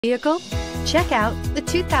Vehicle? Check out the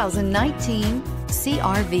 2019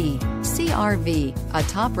 CR-V. CR-V, a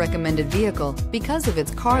top recommended vehicle because of its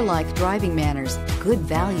car-like driving manners, good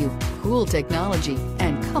value, cool technology,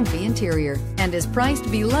 and comfy interior, and is priced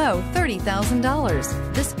below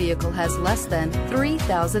 $30,000. This vehicle has less than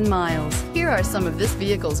 3,000 miles. Here are some of this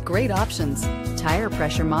vehicle's great options: tire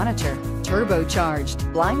pressure monitor,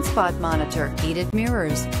 turbocharged, blind spot monitor, heated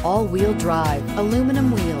mirrors, all-wheel drive,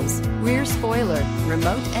 aluminum wheels, rear spoiler,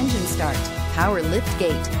 remote engine start, power lift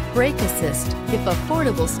gate, brake assist. If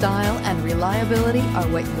affordable style and reliability are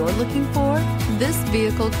what you're looking for, this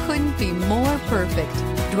vehicle couldn't be more perfect.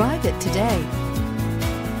 Drive it today.